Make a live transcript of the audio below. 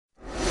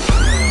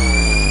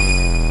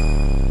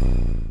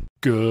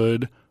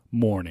Good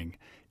morning.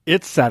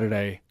 It's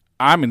Saturday.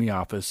 I'm in the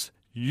office.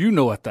 You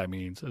know what that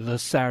means. The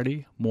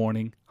Saturday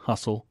Morning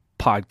Hustle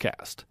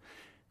Podcast.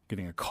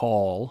 Getting a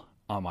call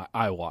on my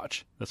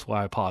iWatch. That's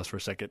why I paused for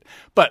a second.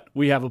 But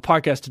we have a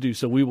podcast to do,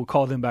 so we will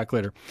call them back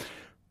later.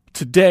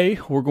 Today,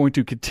 we're going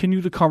to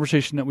continue the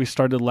conversation that we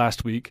started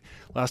last week.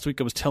 Last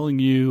week, I was telling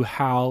you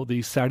how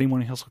the Saturday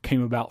Morning Hustle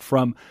came about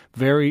from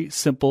very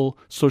simple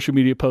social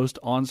media posts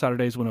on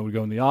Saturdays when I would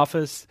go in the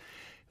office,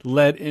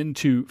 led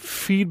into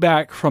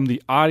feedback from the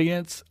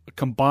audience,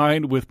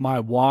 combined with my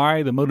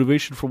why, the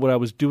motivation for what I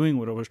was doing,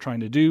 what I was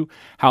trying to do,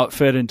 how it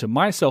fed into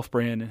my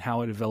self-brand, and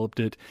how I developed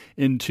it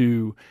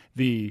into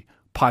the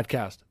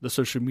podcast, the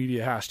social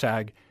media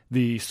hashtag,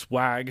 the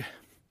swag,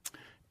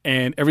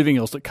 and everything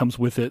else that comes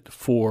with it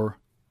for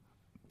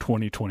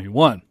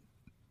 2021.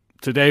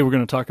 Today, we're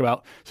going to talk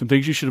about some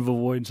things you should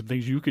avoid and some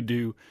things you could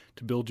do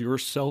to build your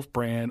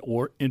self-brand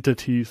or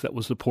entities that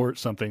will support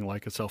something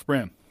like a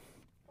self-brand.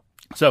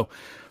 So,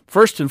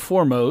 first and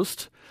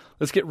foremost,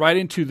 let's get right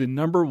into the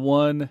number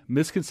one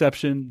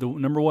misconception, the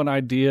number one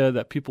idea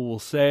that people will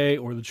say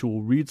or that you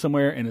will read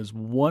somewhere and is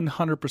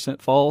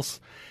 100% false.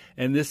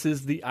 And this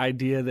is the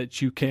idea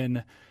that you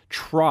can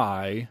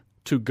try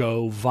to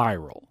go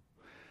viral.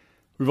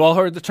 We've all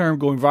heard the term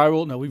going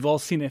viral. Now, we've all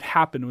seen it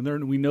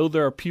happen. We know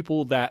there are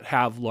people that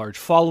have large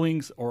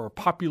followings or are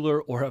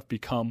popular or have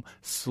become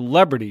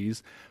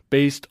celebrities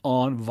based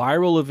on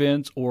viral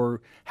events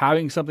or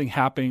having something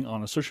happening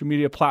on a social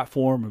media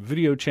platform, a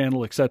video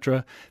channel,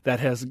 etc., that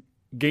has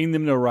gained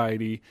them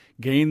notoriety,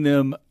 gained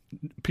them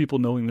people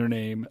knowing their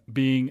name,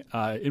 being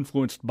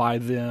influenced by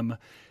them,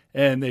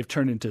 and they've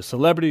turned into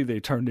celebrity,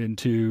 they've turned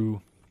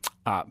into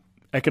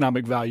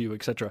economic value,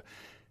 etc.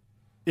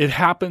 It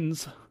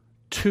happens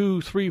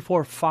 2, 3,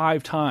 4,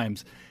 5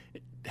 times.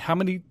 How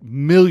many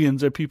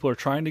millions of people are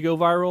trying to go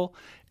viral?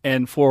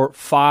 And for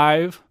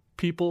 5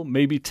 people,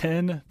 maybe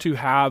 10, to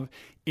have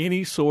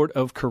any sort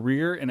of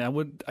career, and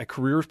a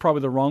career is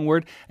probably the wrong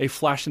word, a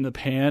flash in the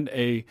pan,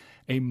 a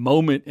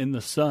moment in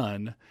the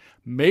sun,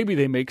 maybe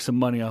they make some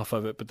money off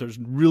of it, but there's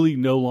really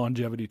no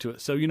longevity to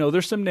it. So,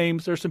 there's some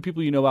names, there's some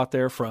people out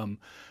there from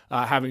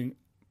having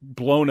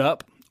blown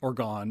up or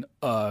gone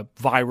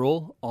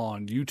viral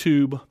on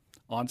YouTube,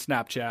 on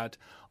Snapchat,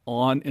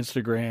 on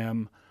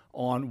Instagram,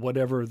 on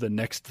whatever the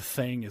next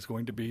thing is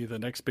going to be, the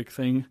next big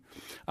thing.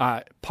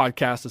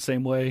 Podcast the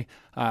same way.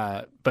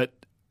 But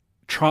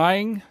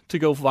trying to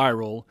go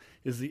viral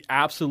is the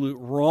absolute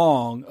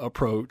wrong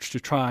approach to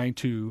trying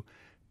to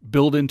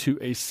build into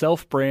a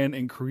self-brand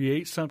and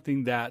create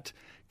something that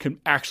can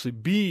actually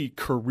be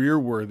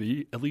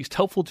career-worthy, at least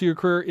helpful to your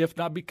career, if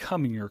not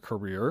becoming your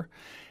career,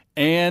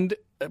 and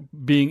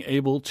being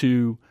able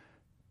to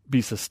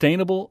be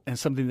sustainable and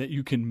something that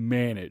you can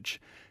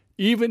manage.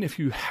 Even if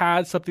you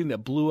had something that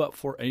blew up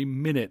for a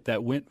minute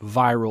that went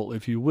viral,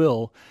 if you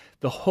will,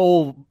 the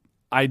whole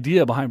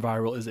idea behind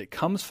viral is it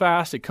comes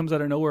fast, it comes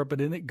out of nowhere, but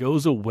then it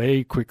goes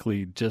away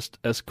quickly, just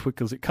as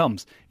quick as it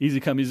comes. Easy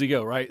come, easy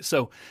go, right?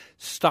 So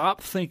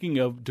stop thinking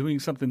of doing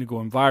something to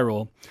going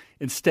viral.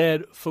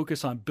 Instead,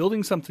 focus on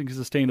building something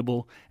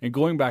sustainable and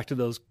going back to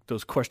those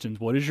questions.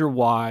 What is your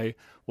why?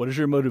 What is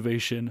your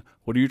motivation?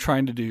 What are you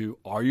trying to do?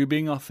 Are you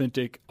being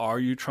authentic? Are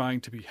you trying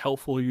to be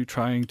helpful? Are you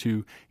trying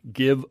to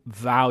give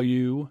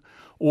value?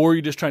 Or are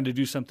you just trying to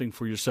do something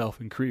for yourself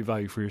and create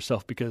value for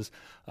yourself? Because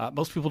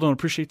most people don't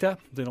appreciate that.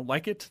 They don't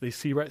like it. They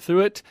see right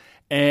through it.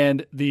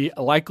 And the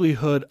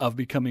likelihood of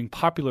becoming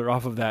popular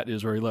off of that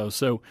is very low.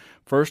 So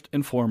first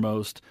and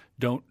foremost,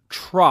 don't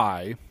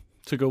try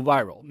to go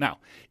viral. Now,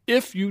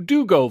 if you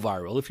do go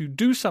viral, if you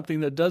do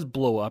something that does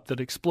blow up, that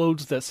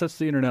explodes, that sets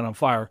the internet on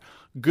fire,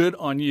 good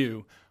on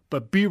you.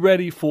 But be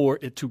ready for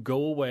it to go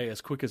away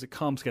as quick as it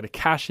comes. Got to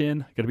cash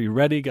in, got to be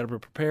ready, got to be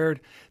prepared.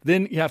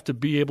 Then you have to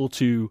be able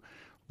to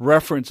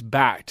reference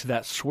back to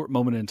that short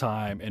moment in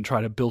time and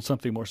try to build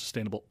something more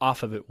sustainable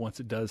off of it once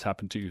it does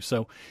happen to you.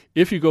 So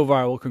if you go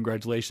viral,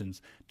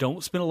 congratulations.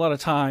 Don't spend a lot of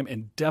time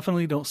and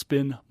definitely don't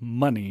spend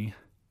money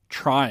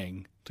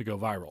trying to go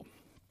viral.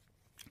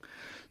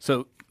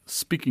 So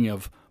speaking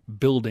of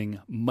building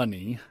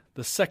money,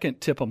 the second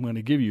tip I'm going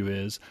to give you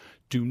is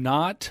do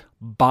not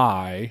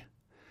buy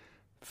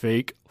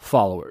fake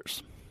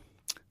followers.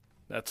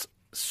 That's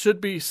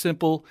should be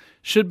simple,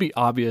 should be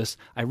obvious.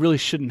 I really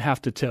shouldn't have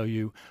to tell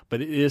you,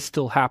 but it is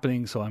still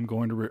happening, so I'm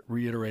going to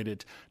reiterate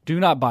it. Do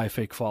not buy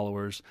fake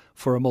followers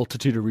for a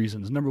multitude of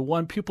reasons. Number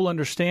one, people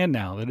understand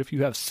now that if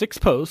you have 6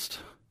 posts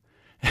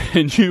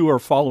and you are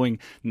following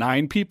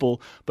 9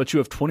 people, but you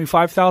have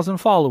 25,000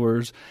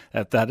 followers,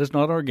 that is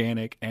not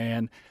organic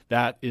and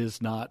that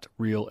is not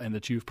real, and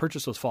that you've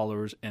purchased those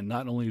followers, and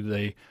not only are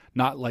they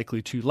not likely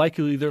to like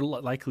you, they're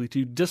likely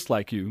to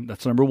dislike you.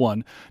 That's number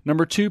one.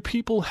 Number two,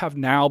 people have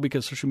now,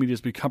 because social media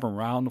has become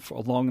around for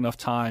a long enough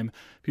time,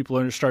 people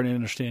are starting to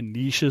understand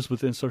niches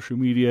within social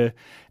media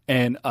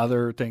and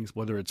other things,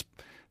 whether it's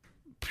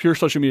pure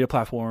social media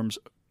platforms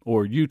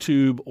or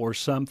YouTube or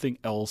something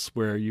else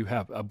where you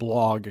have a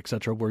blog,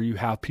 etc., where you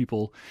have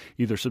people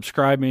either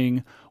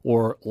subscribing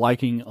or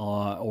liking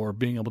or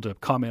being able to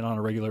comment on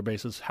a regular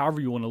basis, however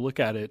you want to look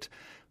at it.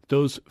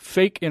 those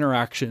fake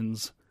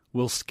interactions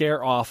will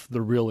scare off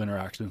the real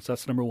interactions.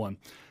 That's number one.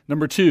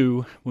 Number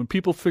two, when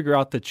people figure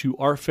out that you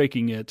are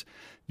faking it,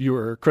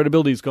 your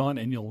credibility is gone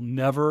and you'll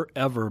never,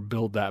 ever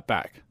build that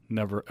back.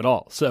 Never at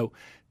all. So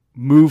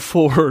move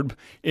forward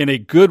in a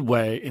good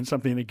way, in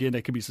something, again,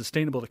 that can be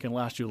sustainable, that can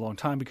last you a long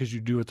time because you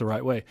do it the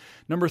right way.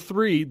 Number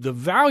three, the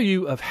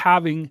value of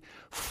having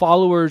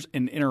followers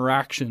and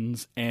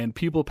interactions and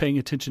people paying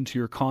attention to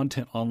your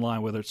content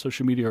online, whether it's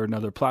social media or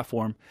another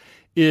platform,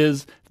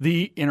 is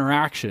the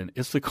interaction.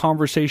 It's the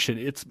conversation.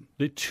 It's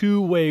the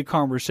two-way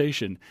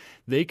conversation.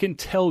 They can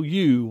tell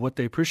you what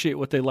they appreciate,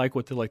 what they like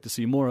to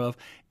see more of.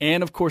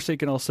 And of course, they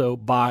can also,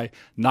 by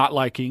not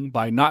liking,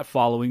 by not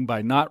following,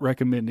 by not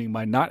recommending,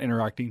 by not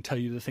interacting, tell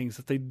you the things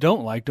that they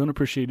don't like, don't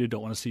appreciate it,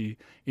 don't want to see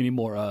any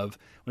more of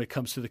when it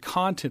comes to the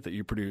content that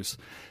you produce.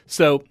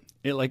 So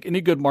like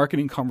any good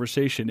marketing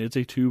conversation, it's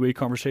a two-way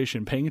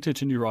conversation. Paying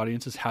attention to your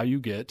audience is how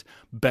you get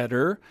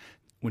better.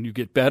 When you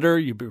get better,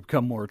 you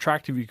become more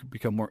attractive, you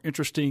become more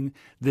interesting,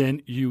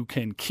 then you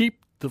can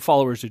keep the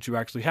followers that you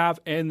actually have,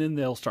 and then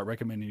they'll start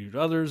recommending you to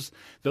others.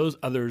 Those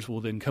others will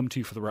then come to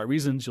you for the right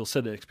reasons. You'll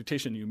set an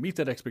expectation, you meet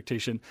that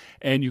expectation,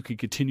 and you can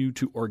continue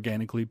to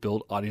organically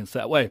build audience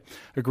that way.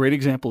 A great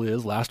example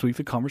is last week,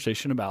 the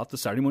conversation about the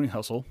Saturday Morning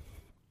Hustle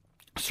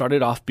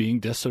started off being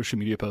just social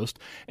media post,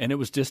 and it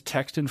was just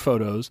text and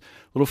photos,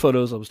 little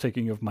photos I was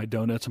taking of my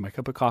donuts and my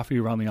cup of coffee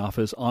around the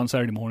office on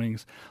Saturday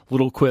mornings,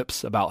 little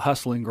quips about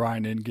hustling,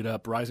 grinding, get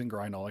up, rise and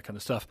grind, all that kind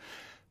of stuff.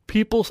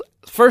 People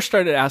first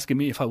started asking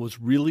me if I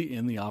was really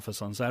in the office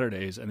on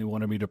Saturdays, and they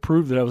wanted me to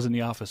prove that I was in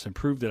the office and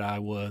prove that I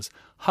was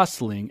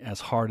hustling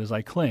as hard as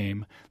I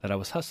claim that I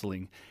was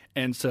hustling.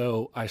 And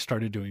so I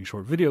started doing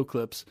short video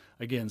clips.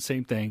 Again,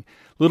 same thing,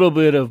 a little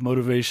bit of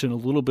motivation, a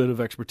little bit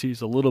of expertise,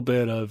 a little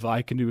bit of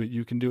I can do it,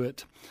 you can do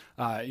it.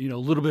 A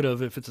little bit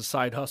of if it's a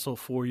side hustle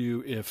for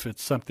you, if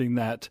it's something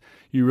that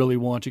you really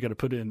want, you got to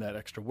put in that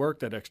extra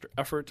work, that extra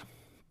effort,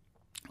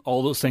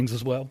 all those things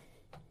as well.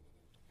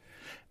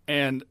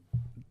 And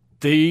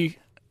the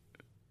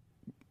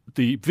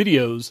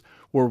videos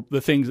were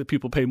the things that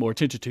people pay more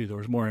attention to. There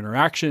was more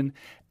interaction.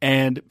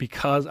 And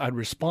because I'd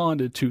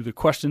responded to the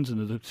questions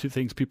and the two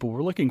things people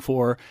were looking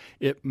for,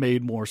 it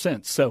made more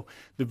sense. So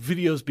the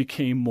videos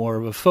became more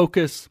of a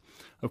focus.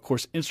 Of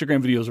course,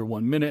 Instagram videos are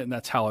 1 minute, and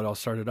that's how it all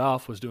started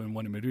off, was doing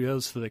 1 minute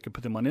videos so they could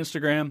put them on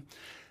Instagram.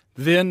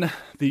 Then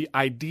the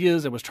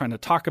ideas I was trying to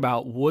talk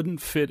about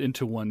wouldn't fit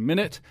into 1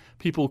 minute.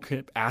 People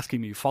kept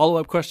asking me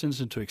follow-up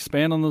questions and to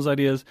expand on those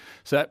ideas.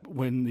 So that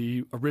when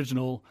the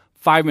original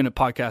 5-minute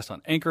podcast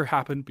on Anchor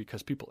happened,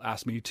 because people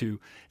asked me to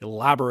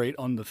elaborate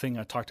on the thing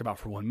I talked about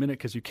for 1 minute,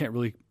 because you can't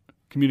really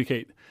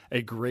communicate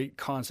a great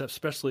concept,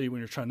 especially when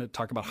you're trying to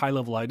talk about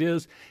high-level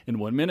ideas in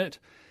 1 minute.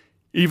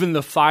 Even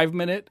the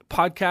 5-minute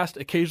podcast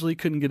occasionally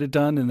couldn't get it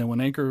done. And then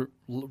when Anchor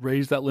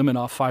raised that limit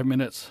off 5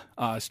 minutes,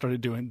 I started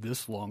doing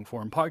this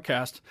long-form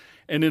podcast.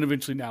 And then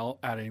eventually now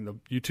adding the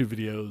YouTube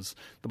videos,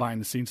 the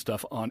behind-the-scenes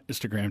stuff on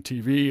Instagram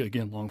TV,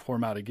 again, long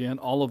format again,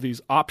 all of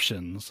these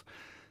options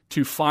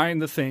to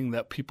find the thing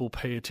that people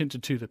pay attention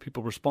to, that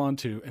people respond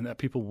to, and that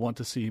people want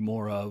to see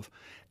more of,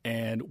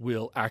 and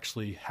will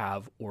actually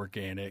have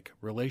organic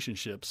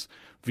relationships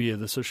via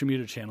the social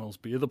media channels,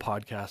 via the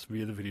podcast,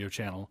 via the video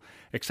channel,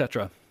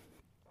 etc.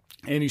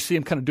 And you see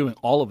I'm kind of doing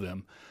all of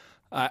them.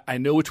 I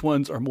know which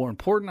ones are more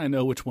important. I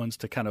know which ones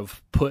to kind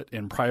of put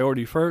in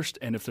priority first.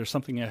 And if there's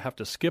something I have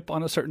to skip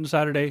on a certain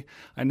Saturday,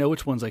 I know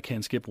which ones I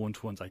can skip,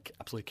 which ones I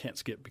absolutely can't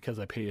skip because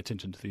I pay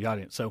attention to the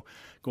audience. So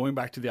going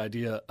back to the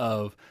idea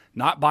of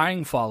not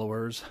buying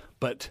followers,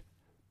 but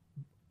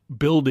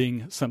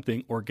building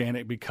something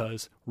organic,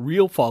 because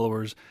real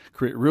followers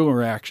create real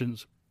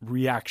reactions,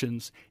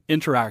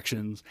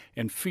 interactions,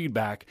 and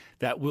feedback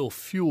that will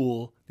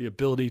fuel the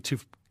ability to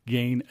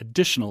gain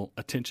additional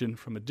attention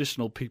from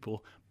additional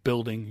people,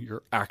 building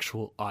your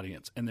actual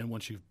audience. And then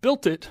once you've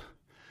built it,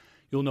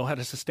 you'll know how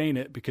to sustain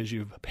it because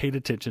you've paid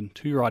attention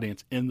to your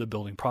audience in the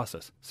building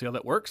process. See how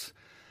that works?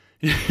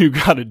 You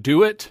got to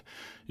do it.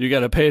 You got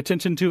to pay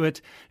attention to it.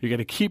 You got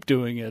to keep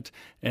doing it.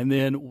 And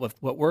then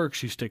what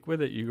works, you stick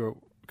with it. You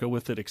go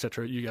with it,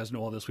 etc. You guys know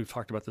all this. We've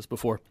talked about this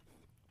before.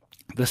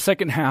 The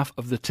second half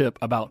of the tip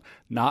about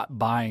not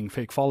buying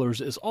fake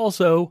followers is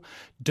also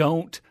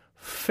don't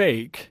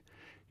fake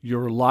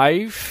your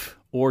life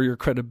or your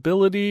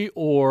credibility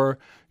or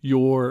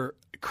your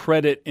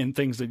credit in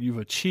things that you've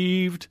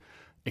achieved,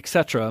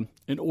 etc.,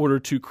 in order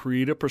to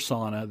create a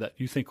persona that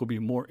you think will be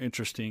more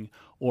interesting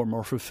or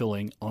more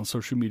fulfilling on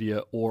social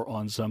media or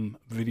on some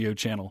video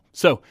channel.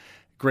 So,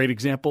 great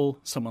example,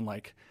 someone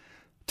like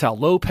Tal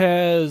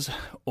Lopez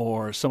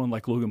or someone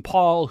like Logan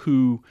Paul,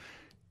 who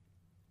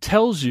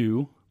tells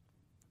you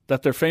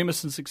that they're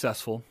famous and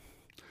successful,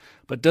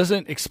 but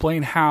doesn't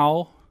explain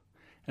how,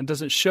 and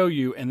doesn't show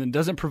you, and then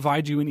doesn't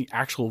provide you any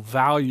actual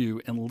value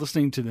in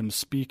listening to them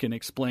speak and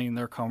explain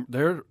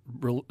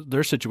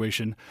their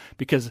situation,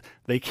 because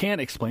they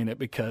can't explain it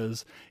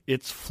because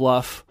it's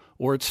fluff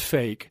or it's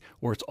fake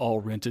or it's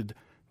all rented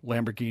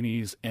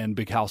Lamborghinis and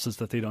big houses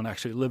that they don't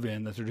actually live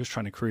in, that they're just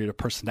trying to create a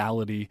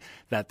personality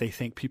that they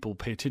think people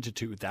pay attention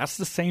to. That's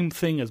the same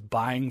thing as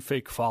buying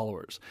fake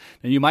followers.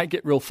 And you might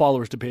get real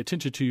followers to pay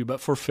attention to you,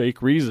 but for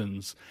fake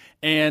reasons.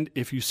 And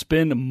if you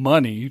spend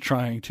money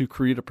trying to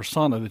create a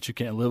persona that you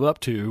can't live up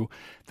to,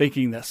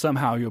 thinking that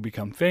somehow you'll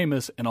become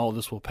famous and all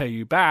this will pay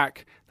you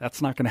back,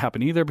 that's not going to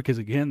happen either, because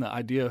again, the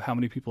idea of how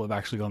many people have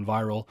actually gone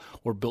viral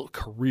or built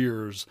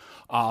careers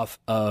off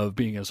of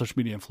being a social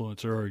media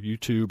influencer or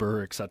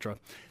YouTuber, etc.,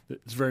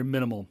 it's very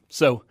minimal.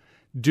 So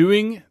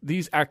doing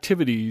these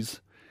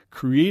activities,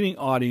 creating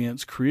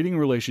audience, creating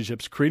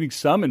relationships, creating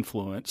some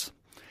influence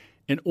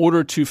in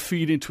order to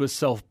feed into a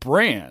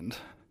self-brand,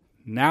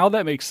 now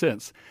that makes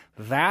sense.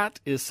 That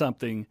is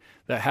something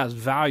that has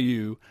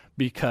value,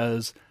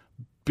 because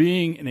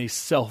being in a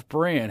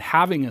self-brand,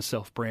 having a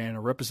self-brand, a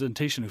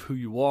representation of who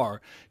you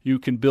are, you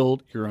can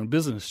build your own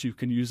business. You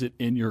can use it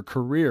in your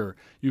career.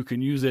 You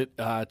can use it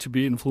to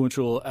be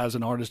influential as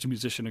an artist, a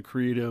musician, a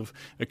creative,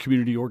 a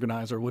community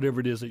organizer, whatever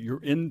it is that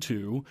you're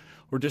into,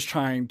 or just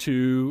trying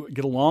to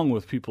get along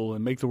with people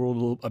and make the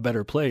world a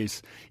better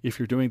place if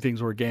you're doing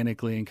things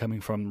organically and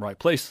coming from the right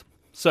place.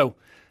 So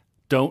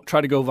don't try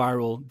to go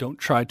viral. Don't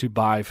try to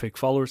buy fake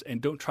followers, and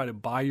don't try to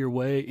buy your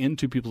way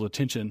into people's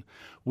attention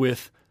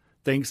with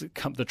things that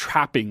come, the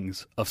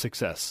trappings of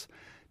success.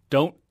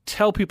 Don't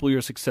tell people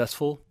you're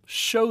successful.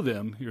 Show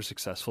them you're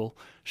successful.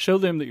 Show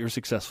them that you're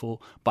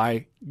successful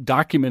by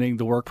documenting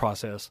the work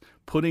process,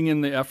 putting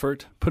in the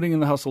effort, putting in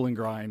the hustle and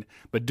grind,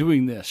 but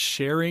doing this,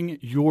 sharing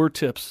your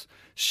tips,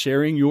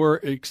 sharing your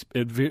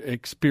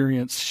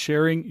experience,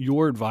 sharing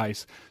your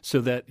advice,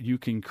 so that you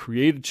can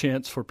create a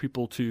chance for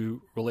people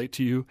to relate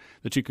to you,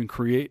 that you can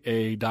create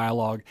a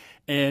dialogue,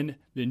 and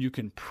then you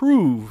can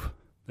prove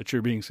that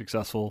you're being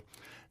successful,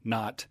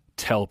 not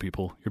tell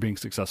people you're being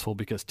successful,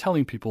 because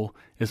telling people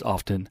is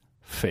often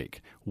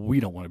fake. We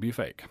don't want to be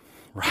fake,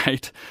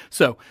 right?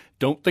 So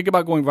don't think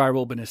about going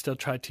viral, but instead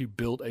try to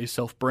build a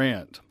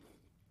self-brand.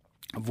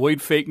 Avoid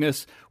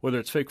fakeness, whether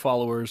it's fake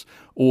followers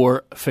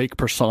or fake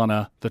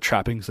persona, the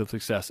trappings of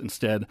success.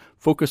 Instead,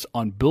 focus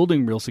on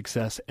building real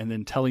success and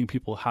then telling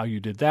people how you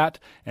did that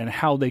and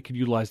how they could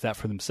utilize that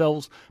for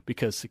themselves,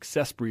 because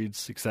success breeds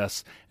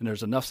success, and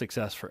there's enough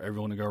success for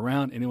everyone to go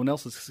around. Anyone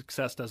else's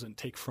success doesn't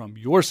take from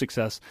your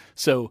success.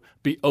 So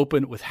be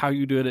open with how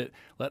you did it.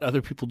 Let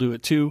other people do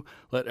it too.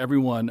 Let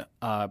everyone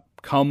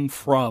come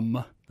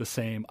from the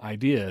same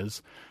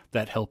ideas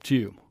that helped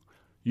you.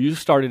 You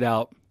started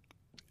out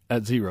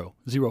at zero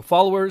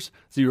followers,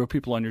 0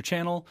 people on your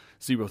channel,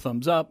 0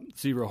 thumbs up,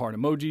 0 heart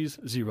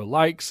emojis, 0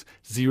 likes,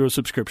 0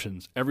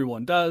 subscriptions.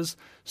 Everyone does.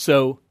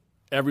 So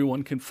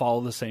everyone can follow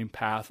the same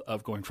path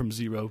of going from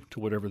 0 to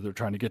whatever they're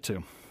trying to get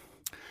to.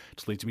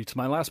 Which leads me to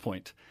my last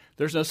point.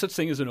 There's no such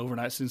thing as an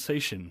overnight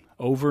sensation.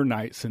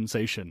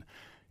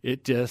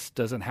 It just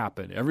doesn't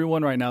happen.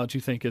 Everyone right now that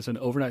you think is an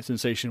overnight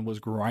sensation was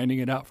grinding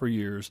it out for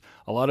years.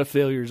 A lot of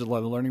failures, a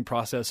lot of learning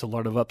process, a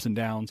lot of ups and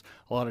downs,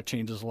 a lot of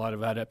changes, a lot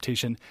of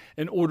adaptation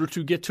in order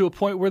to get to a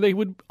point where they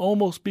would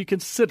almost be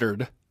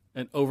considered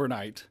an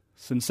overnight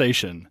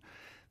sensation.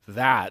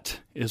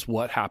 That is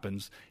what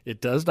happens. It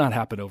does not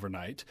happen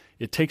overnight.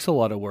 It takes a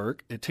lot of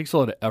work. It takes a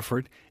lot of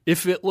effort.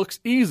 If it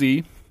looks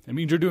easy, it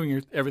means you're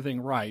doing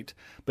everything right,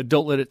 but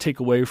don't let it take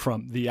away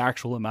from the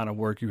actual amount of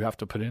work you have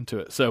to put into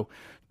it. So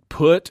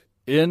put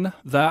in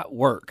that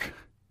work.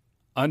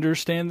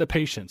 Understand the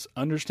patience.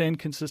 Understand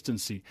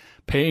consistency.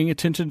 Paying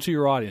attention to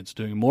your audience.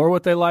 Doing more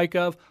what they like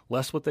of,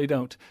 less what they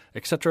don't,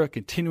 etc.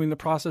 Continuing the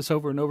process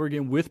over and over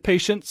again with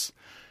patience.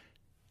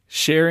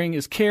 Sharing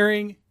is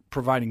caring.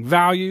 Providing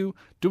value.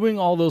 Doing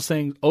all those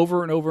things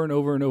over and over and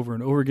over and over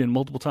and over again,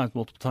 multiple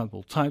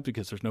times,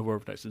 because there's no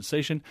overnight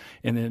sensation.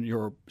 And then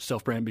your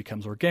self-brand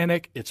becomes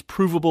organic. It's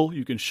provable.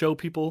 You can show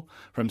people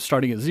from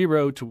starting at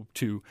 0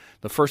 to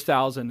the first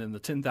 1,000 and the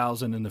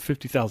 10,000 and the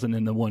 50,000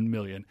 and the 1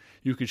 million.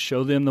 You could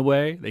show them the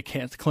way. They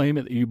can't claim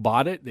that you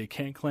bought it. They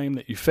can't claim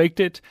that you faked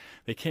it.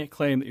 They can't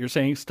claim that you're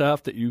saying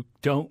stuff that you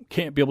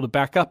can't be able to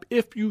back up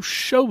if you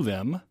show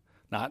them,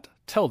 not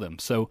tell them.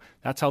 So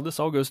that's how this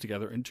all goes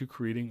together into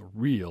creating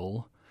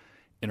real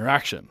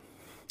interaction.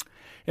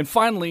 And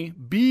finally,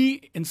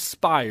 be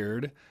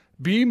inspired,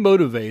 be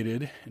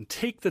motivated, and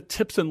take the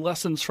tips and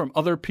lessons from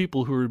other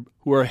people who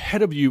are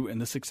ahead of you in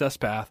the success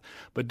path,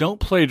 but don't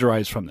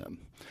plagiarize from them.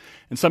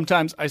 And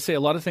sometimes I say a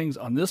lot of things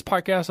on this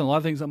podcast and a lot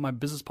of things on my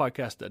business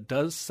podcast that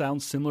does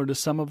sound similar to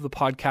some of the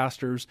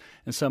podcasters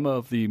and some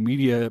of the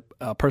media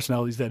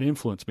personalities that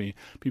influence me.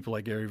 People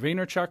like Gary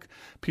Vaynerchuk,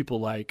 people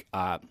like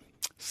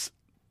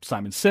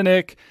Simon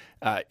Sinek,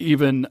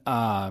 even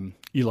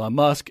Elon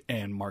Musk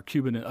and Mark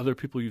Cuban and other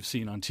people you've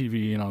seen on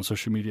TV and on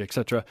social media,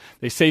 etc.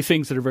 They say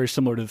things that are very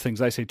similar to the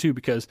things I say too,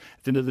 because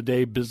at the end of the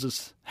day,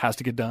 business has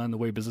to get done the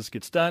way business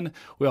gets done.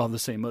 We all have the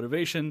same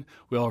motivation.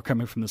 We all are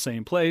coming from the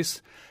same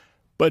place.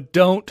 But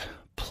don't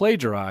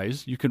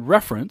plagiarize. You can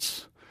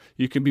reference,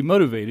 You can be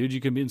motivated. You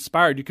can be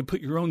inspired. You can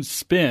put your own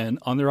spin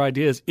on their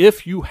ideas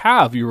if you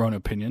have your own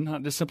opinion,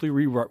 not just simply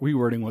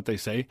rewording what they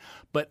say,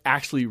 but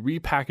actually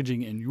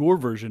repackaging in your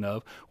version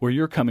of where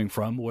you're coming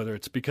from, whether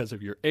it's because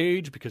of your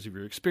age, because of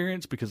your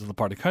experience, because of the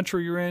part of the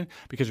country you're in,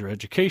 because of your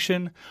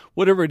education,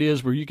 whatever it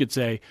is, where you could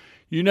say,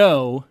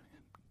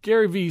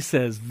 Gary Vee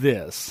says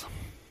this,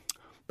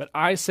 but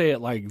I say it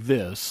like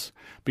this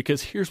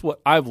because here's what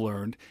I've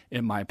learned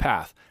in my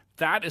path.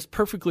 That is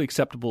perfectly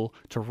acceptable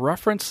to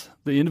reference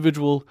the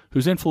individual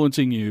who's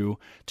influencing you,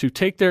 to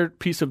take their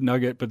piece of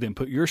nugget, but then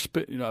put your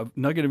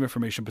nugget of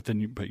information, but then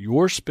you put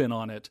your spin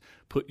on it,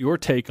 put your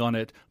take on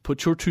it,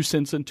 put your 2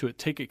 cents into it,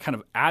 take it, kind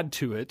of add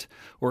to it,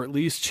 or at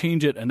least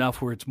change it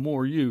enough where it's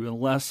more you and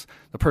less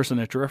the person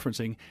that you're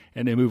referencing,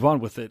 and then move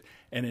on with it.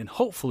 And then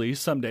hopefully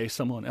someday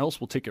someone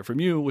else will take it from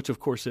you, which of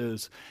course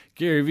is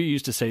Gary Vee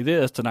used to say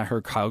this, and I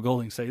heard Kyle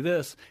Golding say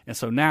this, and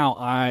so now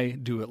I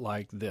do it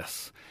like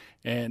this.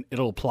 And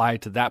it'll apply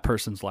to that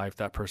person's life,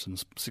 that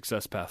person's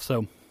success path.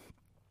 So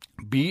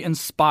be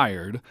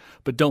inspired,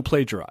 but don't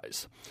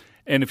plagiarize.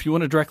 And if you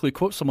want to directly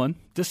quote someone,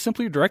 just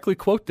simply directly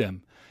quote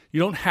them. You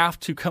don't have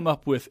to come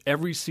up with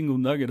every single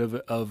nugget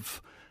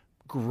of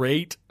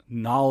great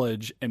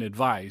knowledge and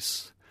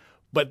advice.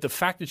 But the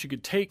fact that you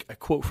could take a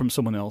quote from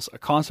someone else, a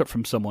concept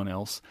from someone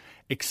else,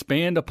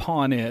 expand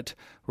upon it,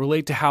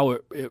 relate to how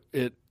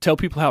it tell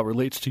people how it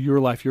relates to your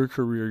life, your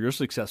career, your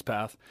success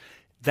path,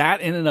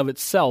 that in and of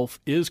itself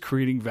is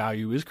creating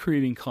value, is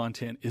creating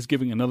content, is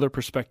giving another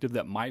perspective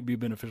that might be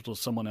beneficial to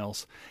someone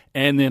else.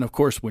 And then, of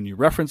course, when you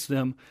reference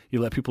them,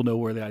 you let people know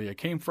where the idea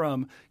came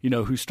from,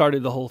 who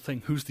started the whole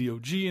thing, who's the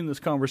OG in this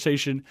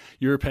conversation,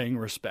 you're paying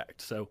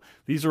respect. So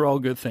these are all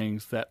good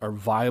things that are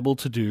viable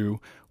to do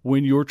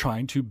when you're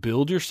trying to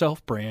build your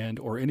self-brand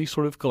or any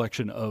sort of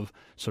collection of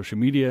social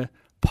media,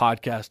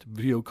 podcast,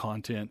 video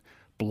content,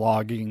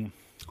 blogging,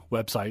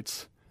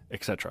 websites,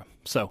 etc.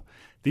 So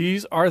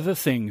these are the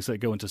things that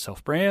go into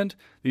self-brand.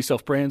 These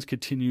self-brands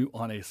continue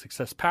on a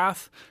success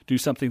path. Do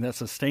something that's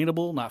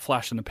sustainable, not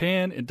flash in the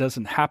pan. It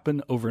doesn't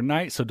happen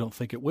overnight, so don't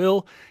think it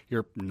will.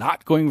 You're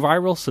not going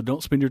viral, so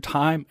don't spend your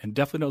time and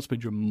definitely don't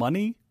spend your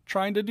money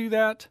trying to do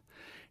that.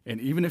 And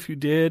even if you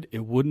did,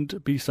 it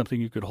wouldn't be something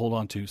you could hold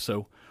on to.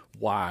 So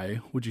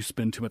why would you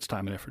spend too much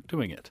time and effort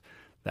doing it?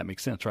 That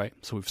makes sense, right?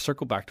 So we've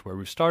circled back to where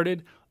we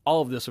started.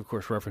 All of this, of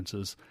course,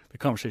 references the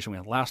conversation we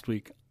had last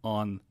week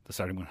on the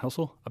Saturday Morning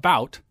Hustle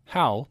about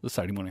how the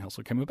Saturday Morning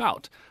Hustle came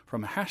about,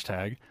 from a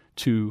hashtag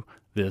to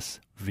this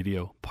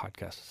video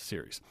podcast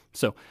series.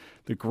 So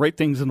the great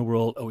things in the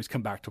world always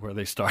come back to where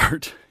they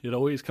start. It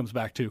always comes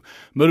back to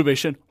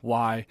motivation,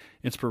 why,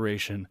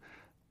 inspiration,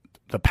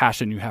 the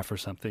passion you have for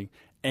something,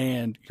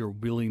 and your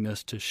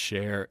willingness to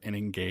share and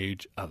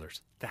engage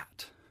others.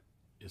 That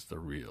is the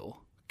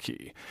real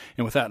key.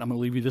 And with that, I'm going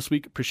to leave you this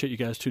week. Appreciate you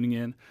guys tuning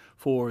in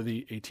for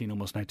the 18,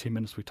 almost 19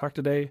 minutes we talked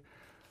today.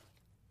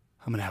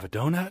 I'm going to have a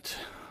donut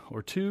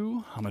or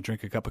two. I'm going to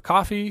drink a cup of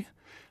coffee.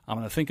 I'm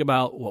going to think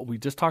about what we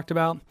just talked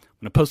about. I'm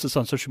going to post this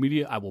on social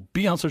media. I will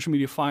be on social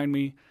media. Find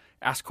me,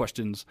 ask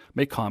questions,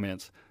 make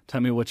comments, tell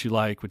me what you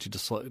like, what you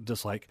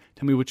dislike,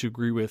 tell me what you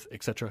agree with,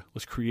 etc.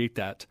 Let's create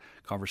that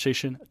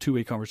conversation, a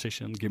two-way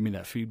conversation. Give me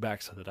that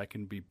feedback so that I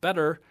can be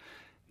better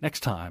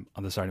next time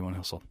on the Saturday Morning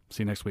Hustle.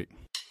 See you next week.